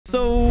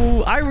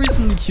So I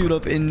recently queued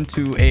up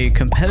into a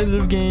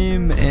competitive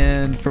game,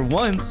 and for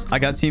once, I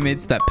got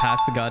teammates that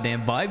passed the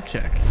goddamn vibe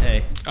check.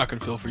 Hey, I can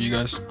feel for you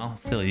guys. I'll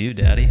feel you,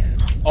 daddy.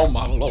 Oh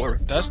my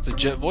lord, that's the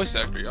Jet voice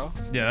actor, y'all.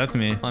 Yeah, that's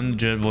me. I'm the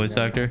Jet voice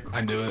actor.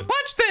 I knew it.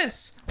 Watch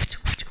this!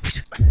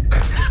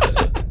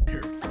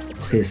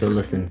 Okay, so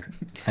listen,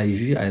 I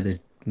usually either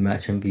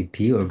match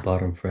MVP or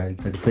bottom frag.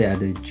 I can play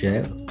either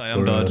Jet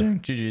I'm dodging.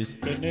 GG's.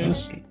 Good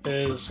news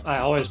is I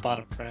always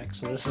bottom frag,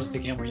 so this is the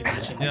game where you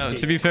match MVP. Yeah,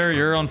 to be fair,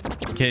 you're on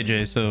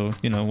KJ, so,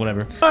 you know,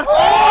 whatever.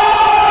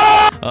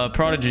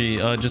 Prodigy,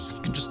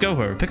 just go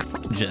her. Pick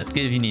a Jet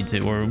if you need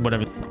to, or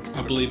whatever.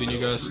 I believe in you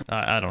guys.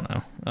 I don't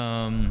know.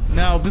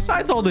 Now,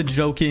 besides all the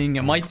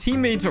joking, my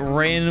teammates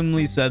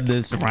randomly said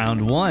this round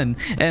one,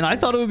 and I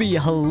thought it would be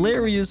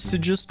hilarious to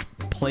just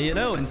play it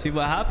out and see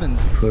what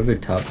happens. Whoever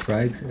top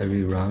frags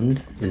every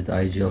round is the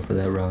IGL for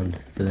that round,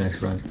 for the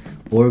next round.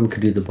 Or we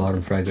could do the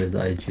bottom fragger as the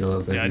IGL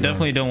of every Yeah, I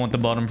definitely round. don't want the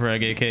bottom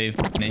frag, aka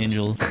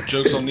Angel.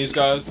 Jokes on these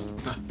guys.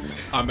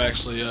 I'm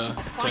actually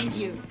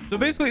tense. So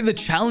basically, the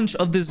challenge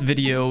of this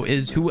video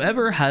is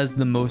whoever has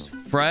the most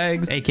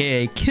frags,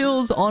 aka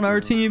kills on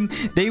our team,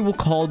 they will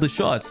call the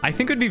shots. I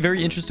think it would be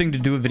very interesting to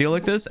do a video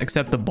like this,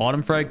 except the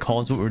bottom frag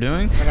calls what we're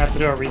doing. We're gonna have to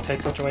do a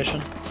retake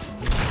situation.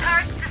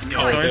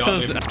 Sorry for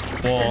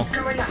this wall.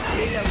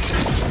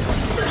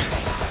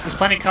 He's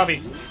planning cubby.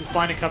 He's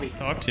blinding cubby.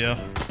 Fucked, yeah.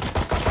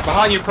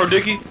 Behind you, Pro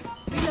Dicky.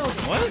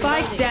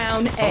 Spike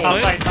down A.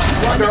 Outside.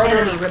 One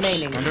enemy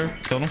remaining. Under,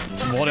 killed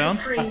him. Wall down.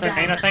 Last time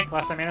main, I think.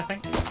 Last time main, I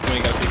think. You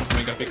ain't gotta pick him. You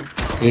ain't gotta pick him.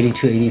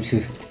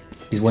 82.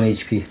 He's 1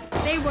 HP.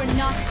 They were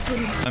not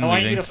good. I'm I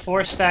want you leaving. to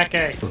 4-stack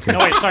A. Okay. No,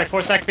 wait, sorry.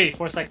 4-stack B.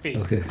 4-stack B.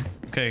 Okay.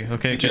 Okay,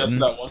 Did you kitten. see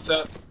that one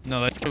tap?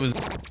 No, that shit was...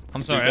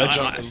 I'm sorry. Dude, that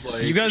jump was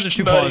like... You guys are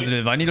too nutty.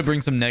 positive. I need to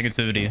bring some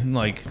negativity.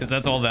 Like, because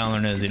that's all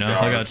Valorant is, you know?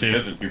 I got you. It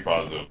isn't too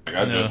positive. Like,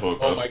 I just woke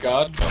Oh up my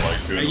god. at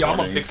like 2 in Hey, the yo, I'm a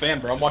morning. big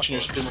fan, bro. I'm watching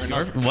your stream right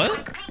now.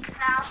 What?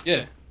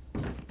 Yeah.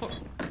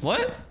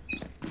 What?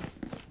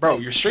 Bro,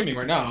 you're streaming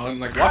right now. I'm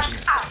like watching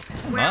it.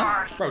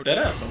 Huh? Bro,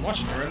 deadass. I'm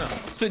watching it right now.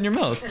 Spit in your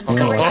mouth. I'm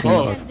gonna watch him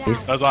arcade.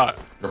 That's hot.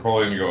 They're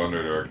probably gonna go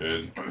under the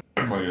arcade.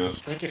 I guess.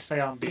 I think you stay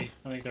on B.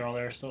 I think they're all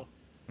there still.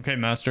 Okay,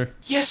 master.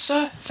 Yes,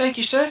 sir. Thank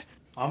you, sir.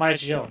 On my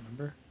GL,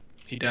 remember?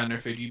 He down there,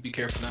 Fade. You be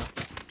careful now.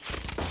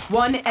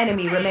 One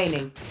enemy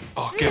remaining.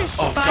 Oh, get him.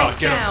 Oh, Spike God,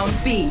 get him. down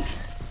B.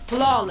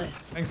 Flawless.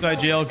 Thanks,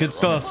 IGL. Good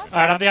stuff.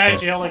 Alright, I'm the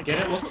IGL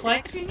again, it looks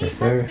like. Yes,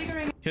 sir.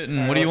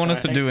 Kitten, what do you want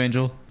us to do,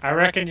 Angel? I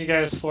reckon you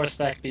guys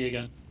 4-stack B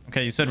again.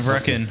 Okay, you said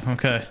reckon.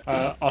 Okay.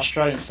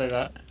 Australians say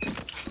that.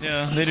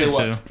 Yeah, they Say do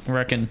what? too.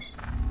 Reckon.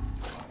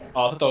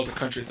 Oh, I thought that was a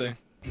country thing.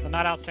 They're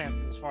not out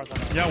sands, as far as I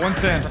know. Yeah, one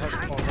sand. Just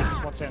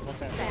one sand, one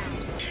sand.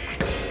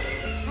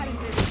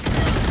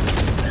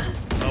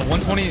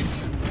 120.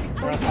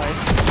 We're outside.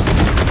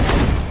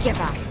 Give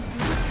up.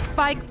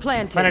 Spike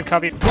planted. Planted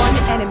cubby. One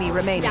enemy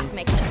remaining. That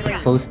makes 3.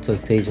 Close to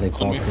Sage like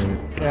walks in.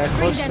 Yeah,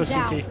 close to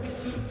them CT.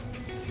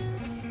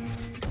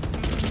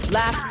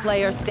 Last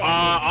player standing.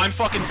 I'm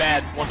fucking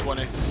bad.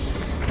 120.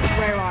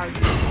 Where are you?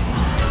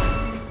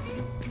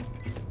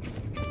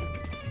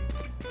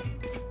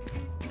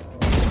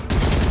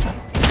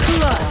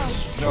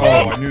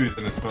 Oh, I knew he was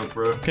gonna smoke,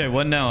 bro. Okay,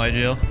 what now,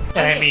 IGL?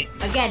 That ain't me.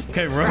 Again.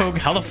 Okay, Rogue.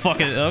 How the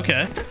fuck is...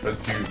 Okay.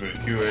 That's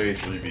 2A,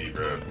 3B,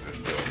 bro.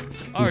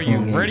 Are you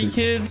ready,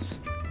 kids?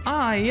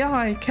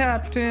 Aye,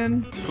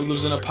 Captain. Who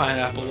lives in a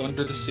pineapple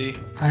under the sea?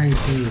 I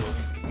do.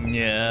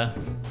 Yeah.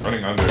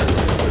 Running under.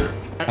 Under.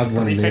 I have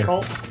one Retake there.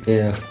 ult.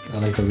 Yeah, I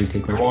like the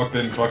retake. They walked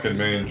in fucking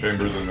main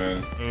chambers and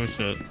man. Oh,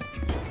 shit.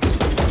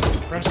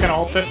 We're just gonna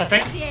ult this, I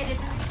think.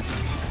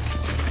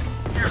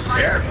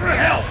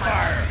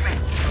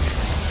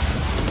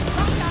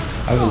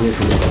 I have a weird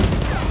to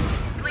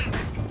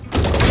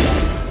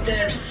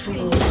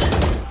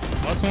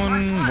Last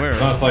one, where?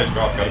 Last light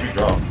drop, gotta be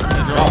drop.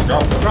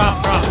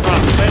 Drop.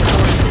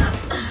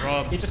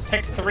 Drop. He just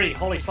picked 3.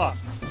 Holy fuck.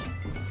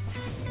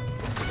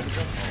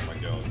 Oh my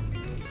god.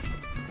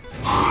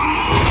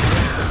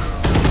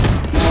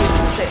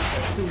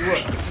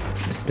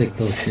 Stick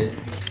those shit.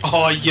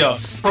 Oh, yeah.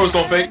 Pros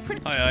don't fake.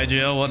 Hi,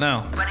 IGL. What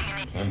now?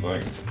 Same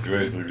thing.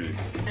 2A, 3B.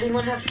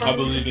 Anyone have I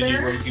believe in you,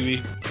 Rogue.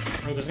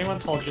 Bro, has anyone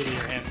told you that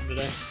you're handsome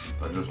today?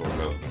 I just woke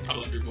up. I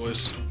love your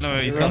voice.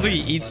 No, he sounds like he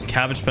eats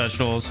cabbage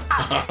vegetables.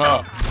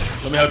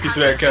 Let me help you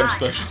see that cabbage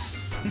special.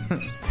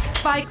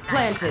 Spike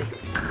planted.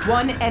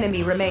 One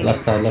enemy remaining. Left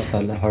side,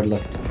 hard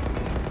left.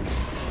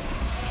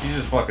 He's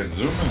just fucking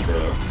zooming,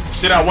 bro.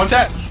 See that one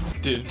tap?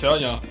 Dude, I'm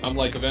telling y'all, I'm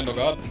like a Vandal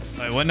God.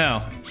 Alright, what now?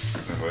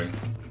 Nothing.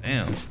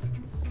 Damn.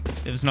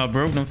 If it's not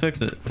broke, don't fix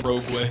it.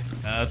 Rogue way.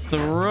 That's the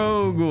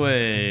rogue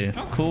way.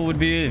 How cool would it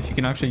be if you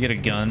can actually get a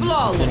gun with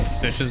Flawless. little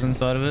fishes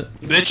inside of it?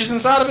 Bitches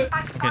inside of it?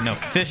 Okay, no,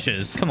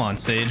 fishes. Come on,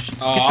 Sage.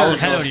 Get I your was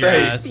head gonna out of your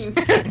say.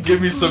 ass.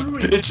 Give me some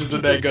bitches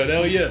in that gun.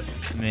 Hell yeah.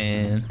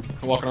 Man.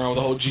 I'm walking around with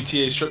a whole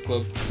GTA strip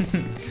club.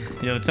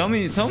 Yo, tell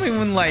me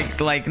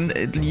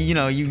when you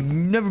know, you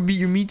never beat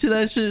your meat to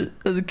that shit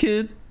as a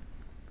kid?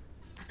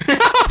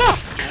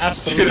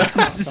 Absolutely.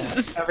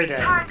 Every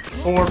day.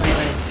 4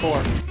 remaining.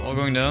 4. All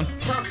going down.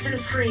 Toxin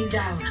screen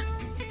down.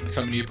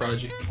 coming to you,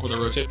 Prodigy. Or the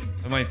rotate.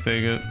 I might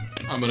fake it.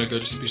 I'm gonna go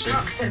just to be safe.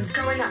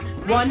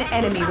 One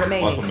enemy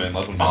remaining. Last one, man.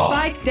 Last one. Oh.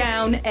 Spike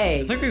down A.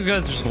 It's like these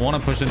guys just want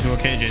to push into a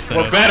KJ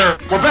setup. We're better!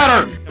 We're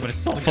better! Yeah, but it's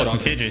still a fucking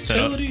KJ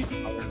setup.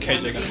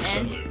 KJ got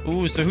the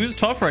Ooh, so who's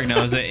top right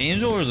now? Is it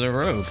Angel or is it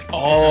Rogue?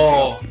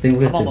 Oh! I think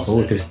we have I'm to almost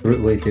vote.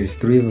 there. There's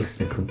three of us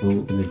that could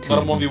vote in the two.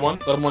 Let him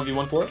 1v1. Let him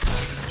 1v1 for it.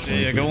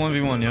 Yeah, go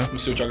 1v1, yeah. Let me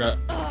see what y'all got.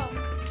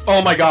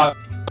 Oh my god.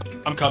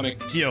 I'm coming.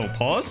 Yo,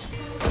 pause?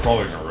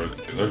 Probably gonna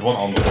rotate. There's one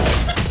on the wall.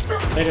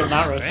 They did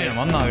not rotate. Damn,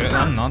 I'm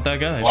not that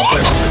guy. Well,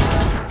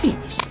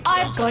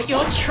 I've got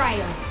your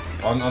trail.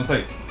 on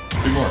site.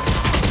 Two more.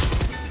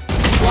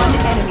 One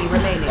enemy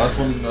remaining. Last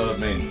one,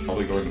 main.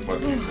 Probably going to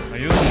fight. Are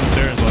you on the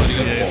stairs last?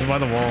 Yeah, he's by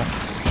the wall.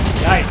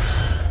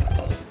 Yikes.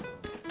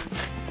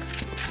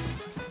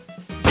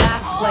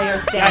 Last player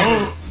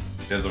standing.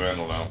 He has a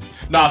vandal now.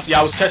 Nah, see,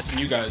 I was testing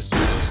you guys.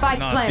 Spike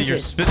Nah, see, your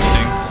planted. spit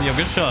stinks. Yo,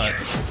 good shot.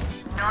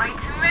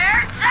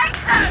 Nightmare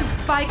Jackson!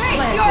 Spike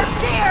Face your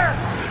planted. fear!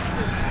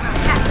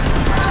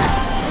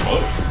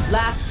 Close.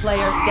 Last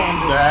player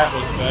standing. That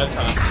was a bad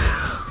time.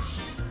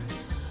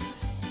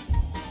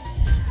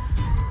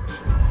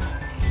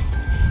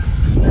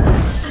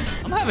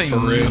 I'm having For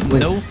real.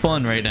 no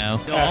fun right now.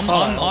 Yo, Yeah, I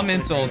saw that. I'm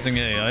insulting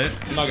A, right?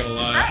 I'm not gonna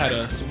lie, I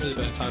had some really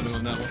bad timing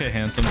on that one. Okay,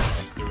 handsome.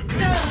 Don't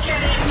get in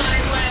my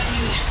way!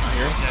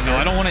 Yeah, no,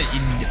 I don't want to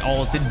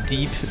ult it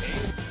deep.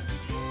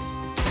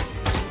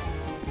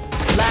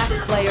 Last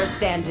player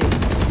standing.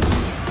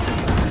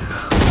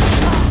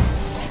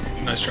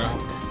 Nice try.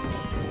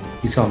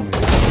 You saw me.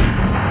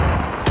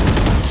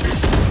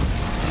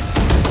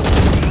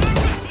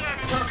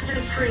 Toxin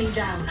screen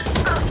down.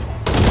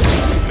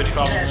 55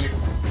 on one.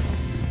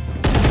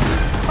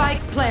 Spike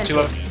Two planted.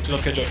 left. Two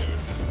left, KJ.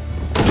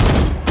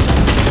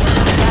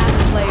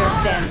 Last player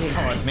standing.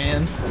 Come on,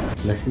 man.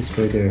 Let's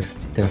destroy their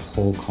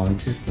whole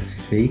contract. Let's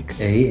fake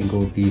A and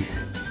go B.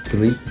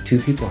 Two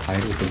people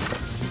hide with them.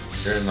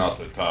 You're not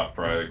the top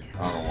frag.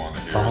 I don't want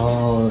to hear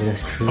Oh,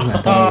 that's true.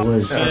 I thought it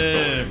was.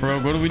 Shit,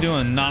 Rogue, what are we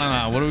doing?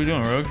 Nah. What are we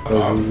doing, Rogue? it.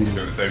 I was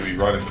gonna say we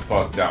run it the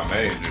fuck down A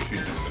and just shoot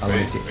them in the I like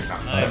face. it. They kinda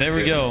Alright, there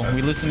we go.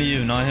 We listen to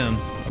you, not him.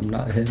 I'm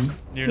not him.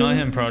 You're not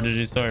him,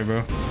 Prodigy. Sorry,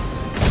 bro.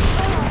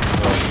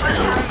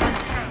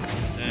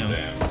 Damn.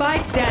 Damn.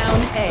 Spike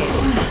down A.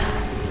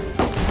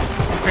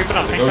 Creep it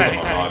up. Hang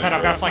tight.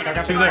 I've got a flank. I've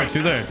got Two there,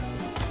 two there.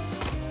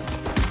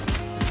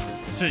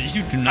 Shit,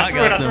 you do not I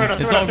threw it, got I threw them. it, I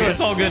threw It's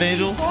it, I all threw good. it.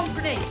 It's all good, Angel. Swamp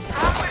grenade.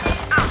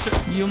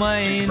 You my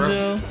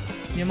angel.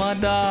 You my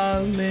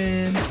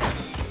darling.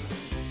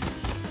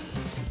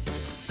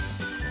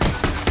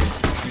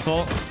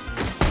 Default.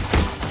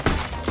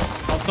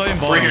 I'm sorry, Three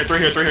bottom. here, three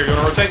here, three here. You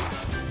wanna rotate?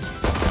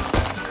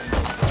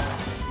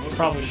 We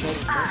probably should.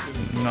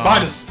 No.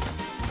 Behind us.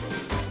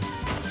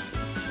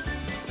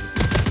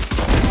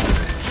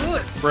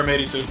 Good. Brim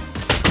 82.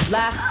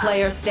 Last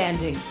player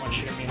standing. One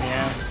shooting me in the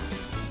ass.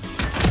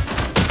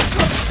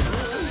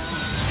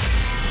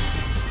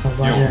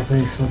 Why did I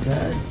play so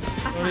bad?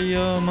 Shorty,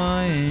 you're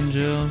my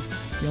angel.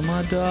 You're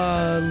my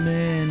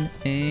darling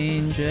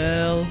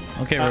angel.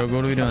 Okay, Rogue,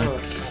 what are we doing?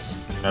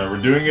 Alright,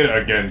 we're doing it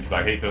again because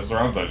I hate this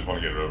round, so I just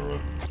want to get it over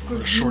with. For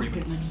a shorty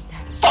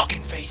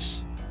fucking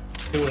face.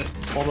 Do it.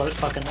 Hold it.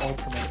 Fucking ult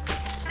for me.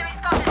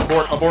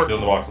 Abort, abort. Still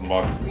in the box, in the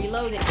box.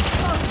 Reloading.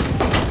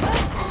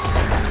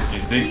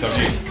 He's deep, so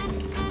deep.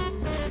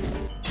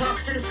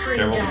 Toxin screen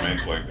Careful the down. main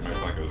flank. The main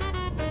flank goes.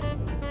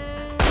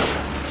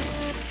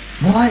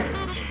 What?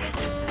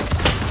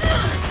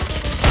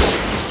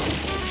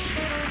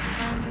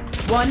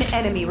 One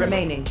enemy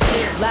remaining.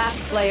 Last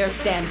player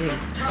standing.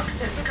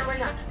 Toxins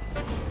going up.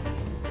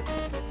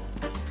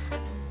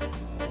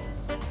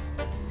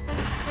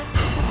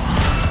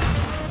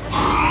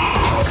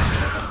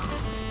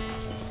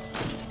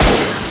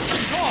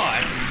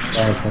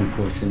 That's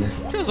unfortunate.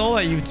 Just all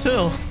at you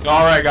too.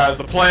 Alright, guys,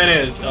 the plan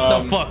is.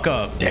 The fuck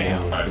up.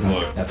 Damn. Alright,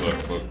 look.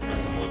 Listen.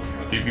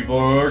 Two people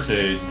go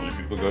arcade, two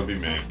people go B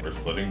main. We're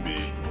splitting B.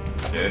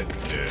 Yeah. You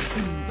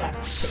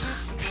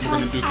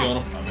bring the dookie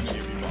on him. I'm gonna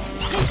give you one.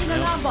 Placing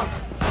alarm box.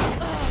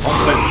 One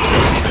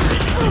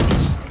side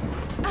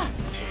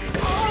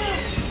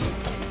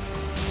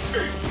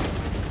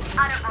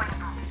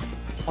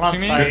One on You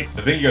mean? site.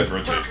 I think you guys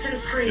rotate. Toxin You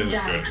screen guys are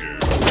down. good here.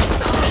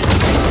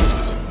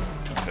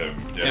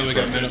 Yeah, we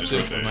got rotate, men up just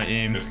too. rotate. My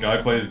aim. This guy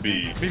plays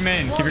B. Be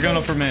main. Keep your gun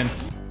up for main.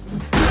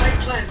 Spike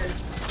planted.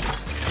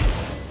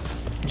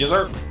 Yes,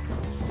 sir.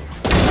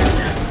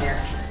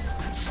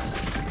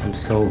 I'm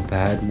so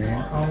bad,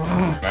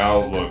 man.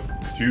 Now look,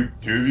 two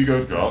of you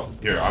go drop.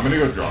 Here, I'm gonna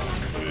go drop.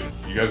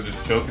 You guys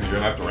just chill because you're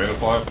gonna have to random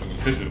fly and the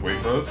pitch just wait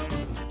for us.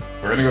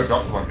 We're gonna go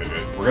drop the flank hit.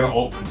 We're gonna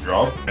ult from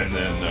drop and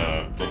then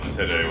we'll just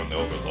hit A when the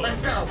ult goes off.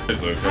 Let's go.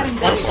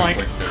 One's flank.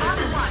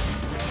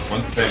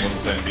 One's staying, one's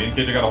staying. Me and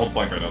KJ got a hold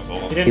flank right now, so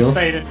hold on. He didn't Heal.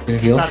 stay. He didn't.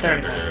 Heal. Not there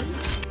Here, anymore.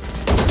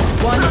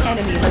 here. One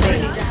enemy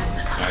remaining. Nice.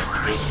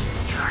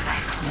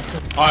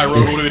 Alright,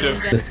 Rogue, what do we do?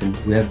 Listen,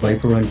 we have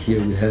Viper run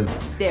here, we have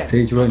There.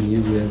 Sage run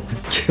here, we have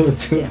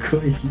Killjoy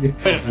going here.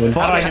 Wait,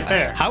 how do I get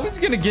there? How is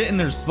he gonna get in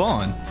their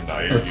spawn? No,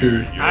 you're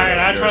Alright,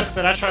 I trust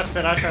it. I trust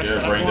it. I trust You're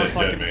it. a brain I'm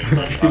going dead fucking.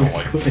 man. I don't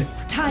like this.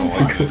 Time Oh,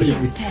 for I a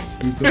field test.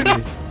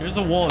 Here's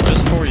a wall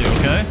just for you,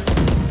 okay?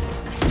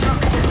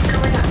 Toxins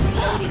going up.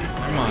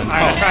 Come on. I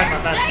tried my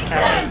best to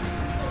carry.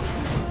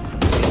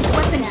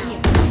 Weapon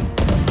here.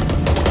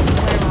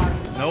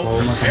 Nope.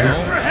 Oh my god. Is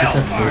that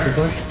both of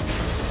us?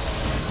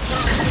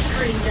 Toxin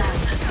screen down.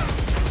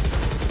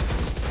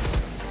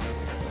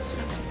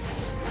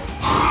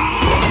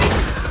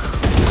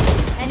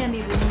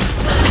 Enemy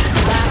removed.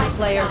 Last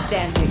player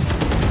standing.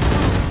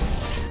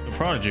 The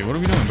Prodigy, what are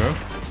we doing, bro?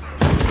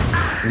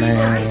 Man, I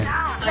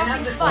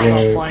have the spike. It's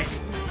on Yeah. flank.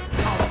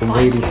 I'm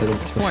waiting for the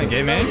Flank,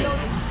 game A?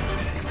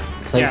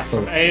 Play Yeah,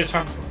 slow. from A is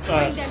from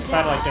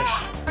satellite dish.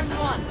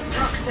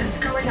 Toxins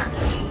going up.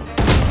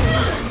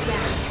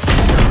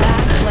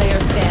 Last player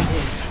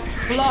standing.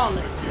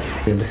 Flawless.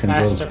 Hey, listen,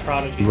 Master bro.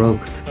 Prodigy. Rogue,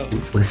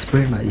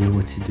 whispering at you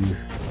what to do.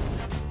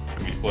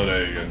 We split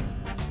A again.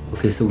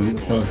 Okay, so we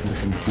fellas,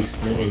 listen, we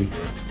split A.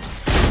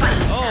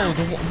 Oh,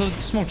 the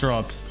smoke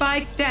drop.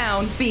 Spike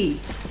down B.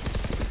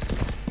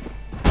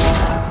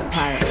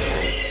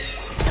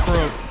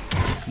 Bro.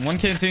 One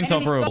canteen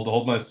top row.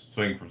 Hold my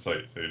swing from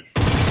sight, Sage.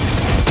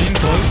 Team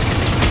close.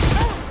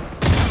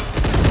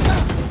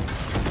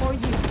 For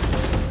you.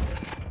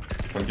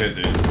 One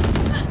canteen.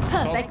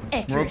 Perfect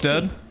accuracy. Rope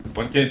dead.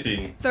 One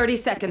canteen. 30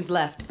 seconds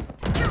left.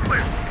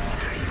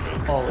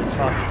 Holy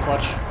fuck,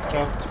 clutch.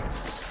 Go.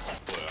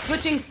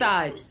 Switching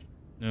sides.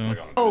 No.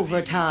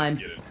 Overtime.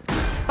 Get it.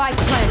 Spike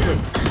planted.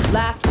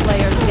 Last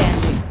player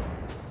standing.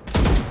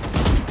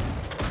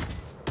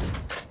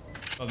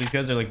 Oh, these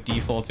guys are like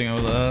defaulting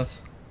over the ass.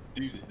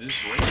 Dude, this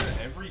Reyna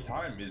every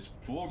time is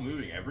full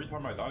moving. Every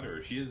time I die to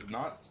her, she has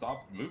not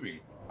stopped moving.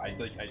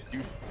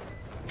 Dude,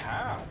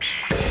 how?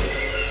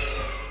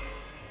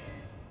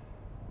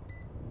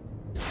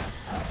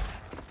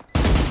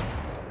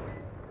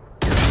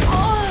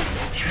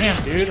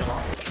 Damn, dude.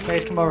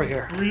 Wait, come over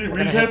here. We We're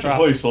gonna have hit to drop.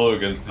 play slow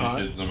against these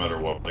kids no matter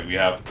what. Like, we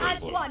have to play I've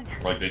slow. won.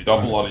 Like, they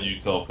dump a lot of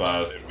util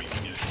fast, and we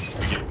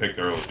get picked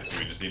early, so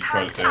we just need to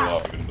try to stay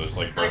alive and just,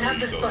 like, burn I have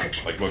the the util.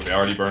 spike. Like, look, they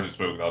already burned the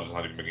smoke without us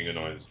not even making a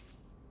noise.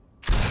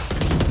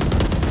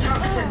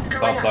 Toxins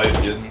going Top up. side,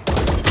 getting.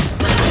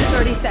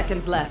 30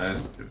 seconds left.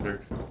 Nice, good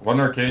picks. One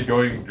arcade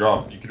going,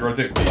 drop. You can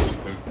rotate, please.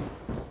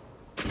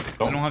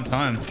 I don't have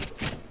time.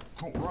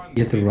 Don't run.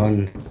 You have to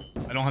run.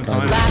 I don't have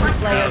time. Last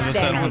player I don't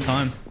standing. have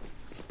time.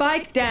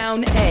 Spike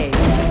down A.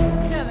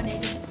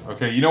 Terminated.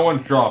 Okay, you know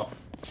one's drop.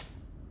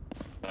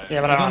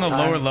 Yeah, but It's I on don't the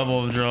have lower time.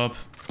 level of drop.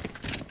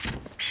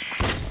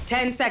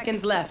 10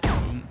 seconds left. These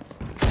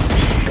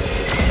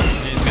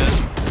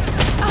guys.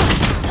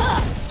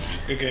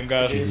 Good game,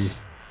 guys.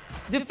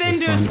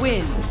 Defenders fun.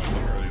 win.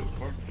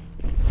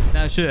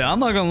 Now shit, I'm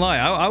not gonna lie.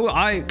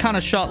 I kind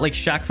of shot like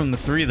Shaq from the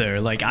 3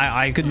 there. Like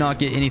I could not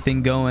get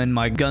anything going.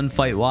 My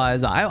gunfight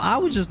wise, I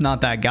was just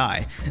not that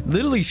guy.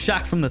 Literally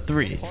Shaq from the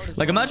 3.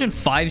 Like imagine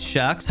 5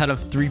 Shaqs had a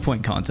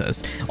 3-point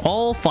contest.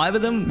 All 5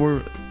 of them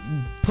were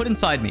put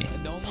inside me.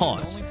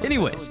 Pause.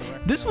 Anyways,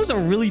 this was a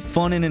really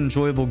fun and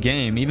enjoyable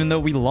game, even though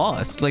we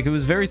lost. Like, it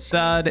was very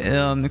sad,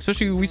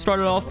 especially we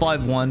started off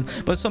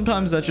 5-1, but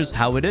sometimes that's just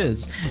how it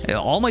is.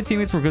 All my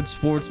teammates were good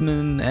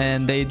sportsmen,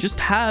 and they just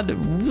had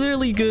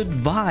really good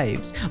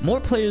vibes. More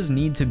players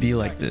need to be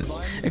like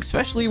this,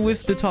 especially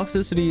with the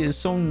toxicity is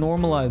so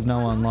normalized now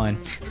online.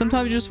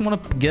 Sometimes you just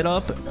want to get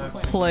up,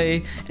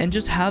 play, and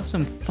just have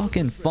some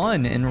fucking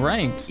fun in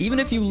ranked. Even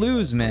if you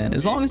lose, man,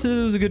 as long as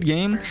it was a good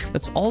game,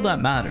 that's all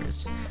that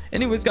matters.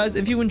 Anyways, guys,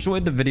 if you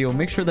enjoyed the video,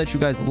 make sure that you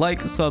guys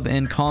like, sub,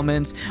 and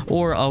comment,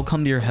 or I'll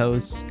come to your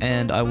house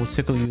and I will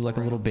tickle you like a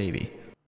little baby.